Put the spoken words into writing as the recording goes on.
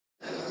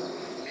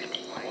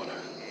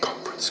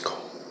Let's go.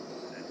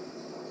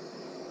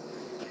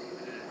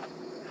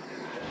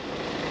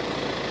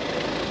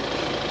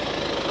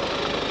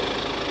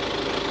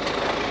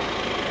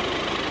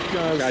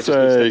 Guys,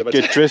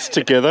 get dressed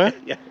together.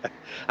 Yeah.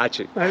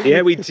 Actually,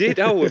 yeah, we did.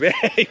 Oh,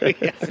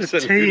 it's a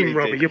team,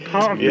 Robbie. You're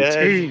part of the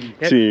team.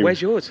 Yeah.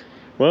 Where's yours?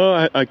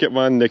 Well, I get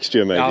one next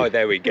year, maybe. Oh,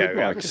 there we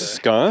go.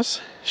 Guys,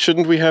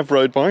 shouldn't we have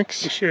road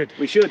bikes? We should.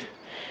 We should.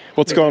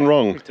 What's gone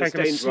wrong? We've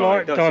taken a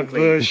slight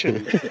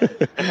diversion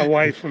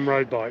away from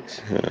road bikes,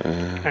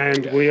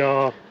 and we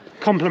are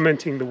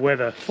complementing the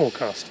weather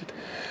forecasted.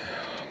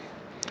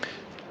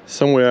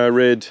 Somewhere I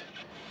read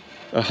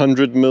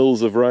 100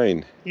 mils of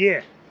rain. Yeah.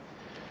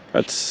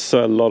 That's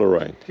a lot of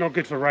rain. Not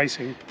good for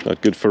racing.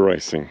 Not good for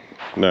racing.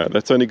 No,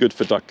 that's only good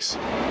for ducks.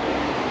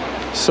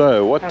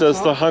 So, what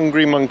does the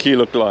hungry monkey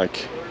look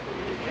like?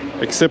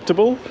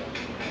 Acceptable?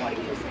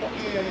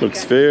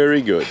 Looks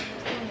very good.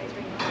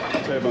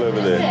 Table over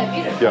there.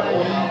 Yeah.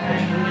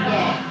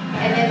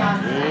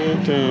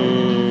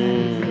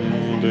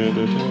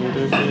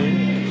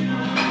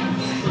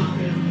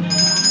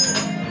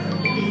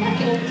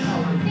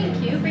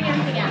 Thank you. Bring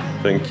everything out.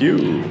 Thank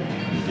you.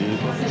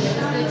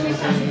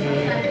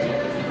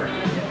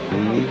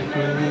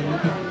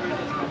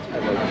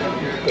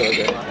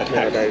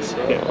 Nowadays,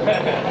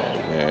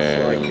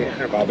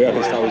 I'll be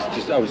honest,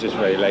 I was just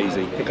very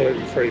lazy. a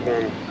gluten-free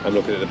bun. I'm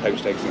looking at the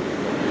poached eggs.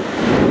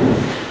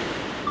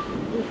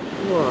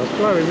 Well, it's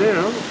blowing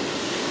now.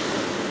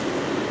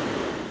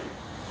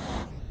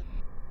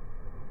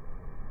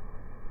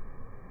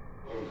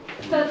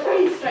 So it's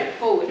pretty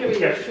straightforward. Here we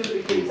go. Should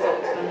be pretty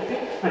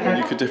self-explanatory.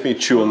 You could definitely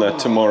chew on that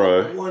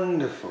tomorrow.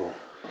 Wonderful.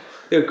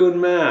 You're a good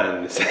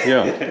man.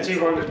 Yeah.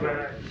 200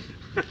 man.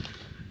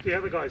 The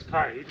other guys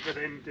paid, but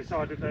then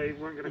decided they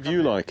weren't going to. What do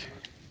you like?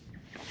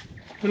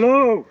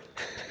 Hello.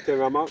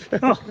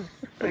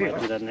 Might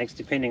do that next,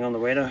 depending on the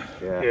weather.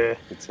 Yeah.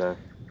 It's Are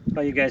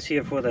you guys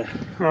here for the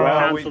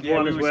Well, cancelled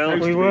one as well?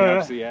 We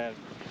were. Yeah.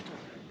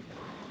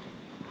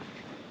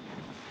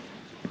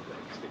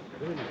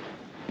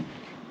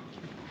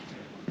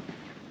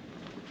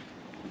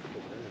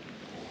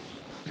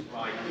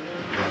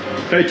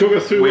 Hey, talk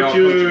us through what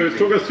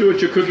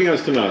you're cooking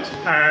us tonight.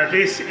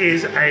 This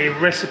is a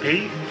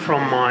recipe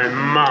from my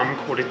mum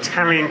called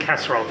Italian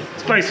casserole.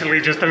 It's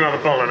basically just another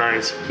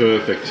bolognese.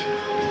 Perfect.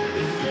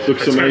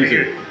 Looks It's gonna be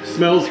amazing. good.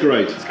 Smells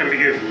great. It's going to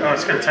be good. Oh,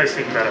 it's going to taste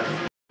even better.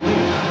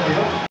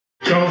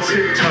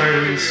 Dulcet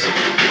tones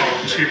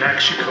of Tupac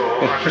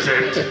Shakur. I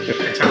present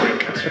Italian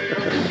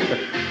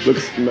casserole.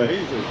 Looks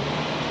amazing.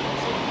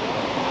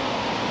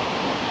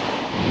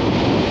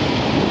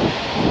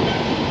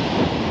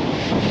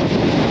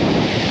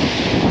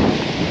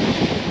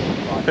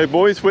 Hey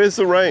boys, where's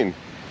the rain?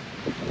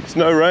 There's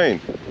no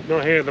rain.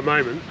 Not here at the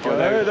moment. Oh,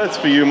 no, that's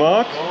for you,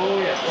 Mark. Oh,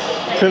 yes.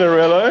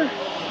 Pinarello.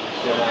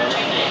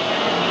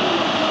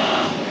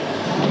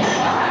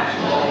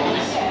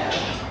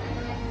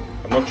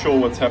 I'm not sure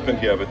what's happened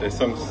here, but there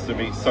seems to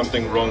be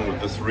something wrong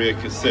with this rear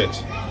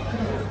cassette.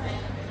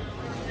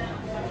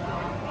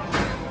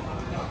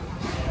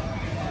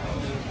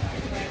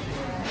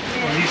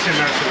 Well, you send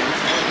that to me.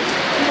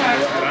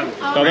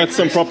 Oh, that's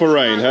some proper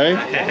rain, hey?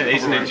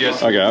 Isn't it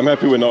just? Okay, I'm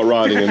happy we're not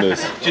riding in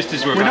this. Just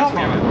as we're about to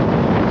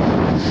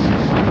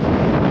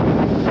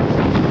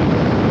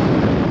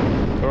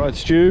go. All right,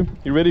 Stu,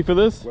 you ready for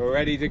this? We're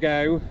ready to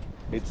go.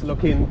 It's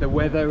looking. The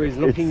weather is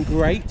looking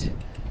great.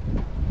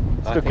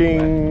 It's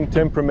looking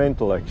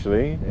temperamental,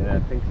 actually. Yeah, I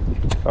think.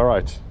 All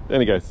right,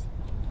 anyways,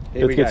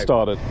 let's get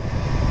started.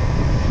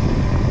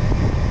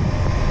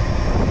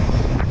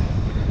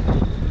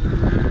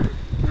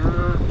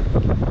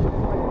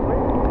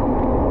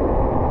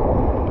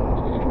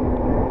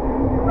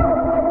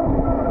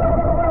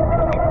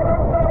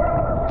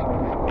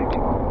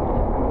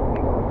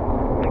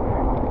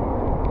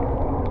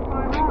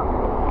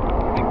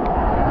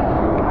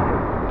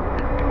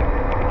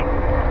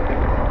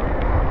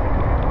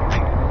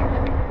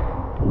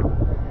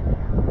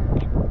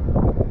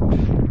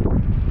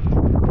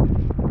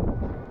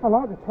 I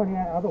like the 28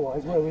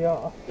 otherwise where we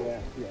are. Yeah.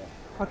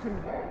 I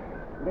couldn't.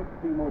 Next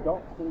few more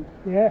dots.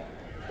 Yeah.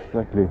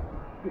 Exactly.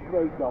 Just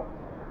road dots.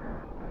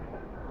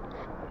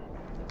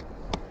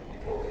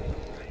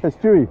 Hey,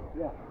 Stewie,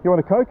 Yeah. you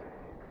want a Coke?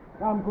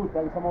 No, I'm good,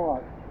 thanks. I'm all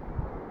right.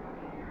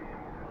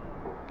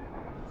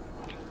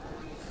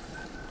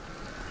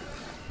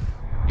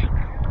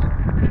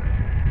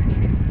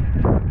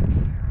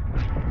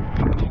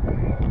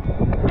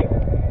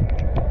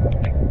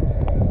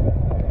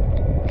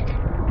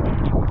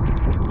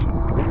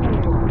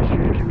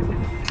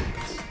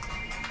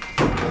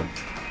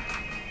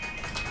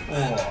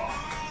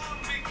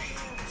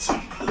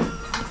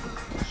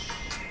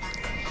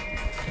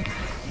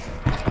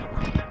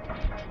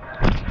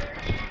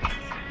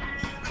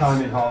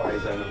 Time in holiday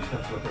zone, I'm just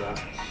going to look at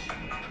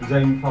that.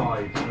 Zone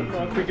 5.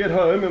 Right, we get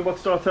home and what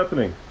starts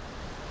happening?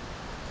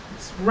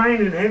 It's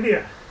raining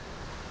heavier.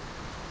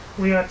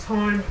 We are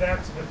timed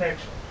out to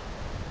perfection.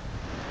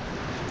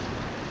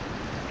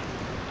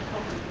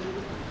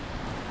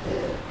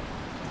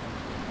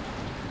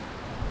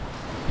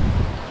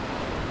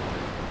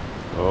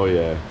 Oh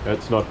yeah,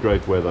 that's not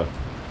great weather.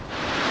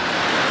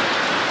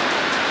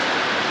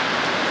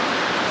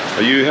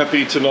 Are you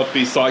happy to not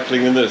be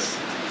cycling in this?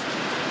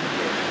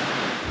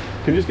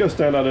 Can you just go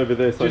stand out over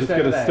there so I just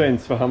get a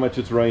sense for how much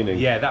it's raining?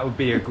 Yeah, that would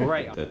be a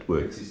great... That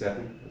works.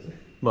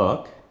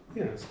 Mark,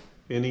 Yes.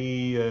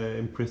 any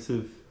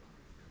impressive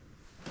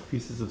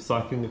pieces of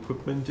cycling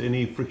equipment?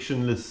 Any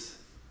frictionless?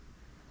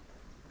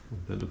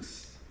 That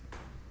looks...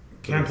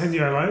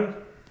 Campagnolo.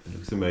 It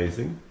looks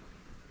amazing.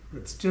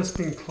 It's just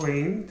been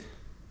cleaned.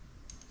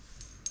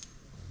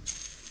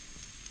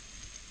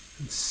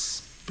 It's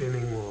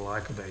spinning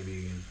like a baby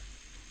again.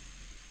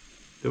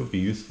 That would be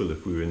useful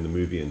if we were in the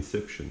movie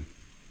Inception.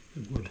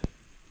 It would.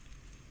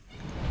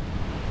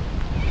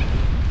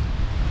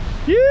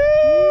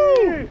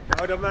 Yeah!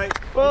 Well done, mate.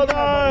 Well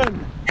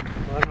done!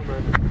 Right on,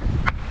 man.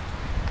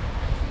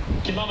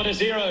 Kilometre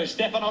 0,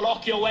 Stefano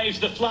Locchio waves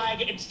the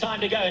flag, it's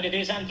time to go, and it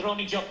is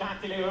Androni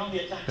Giocattoli who are on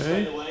the attack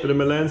straight Hey, away. bit of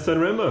Milan San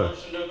Remo.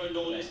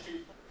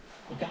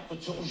 Look out for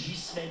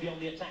Torgis maybe on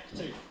the attack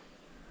too.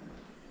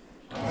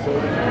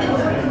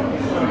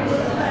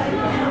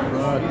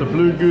 Right, the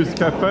Blue Goose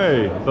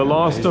Cafe, the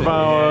last of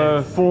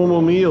our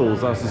formal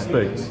meals, I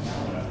suspect.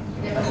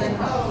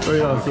 Very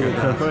nice little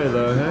cafe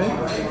though, hey?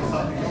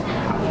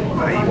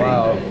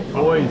 Wow,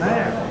 boys,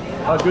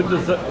 how good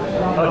does that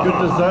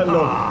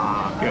look?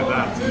 Look at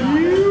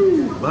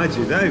that. Mind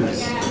you,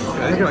 those.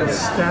 Look at that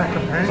stack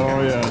of pancakes.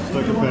 Oh yeah, it's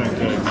like a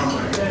pancake.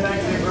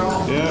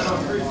 Yeah.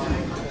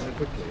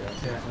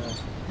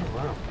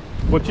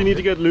 What do you need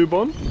to get lube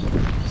on?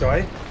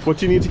 Sorry? What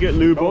do you need to get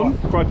lube on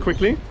quite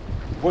quickly?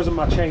 Wasn't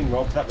my chain,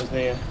 Rob, that was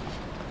there.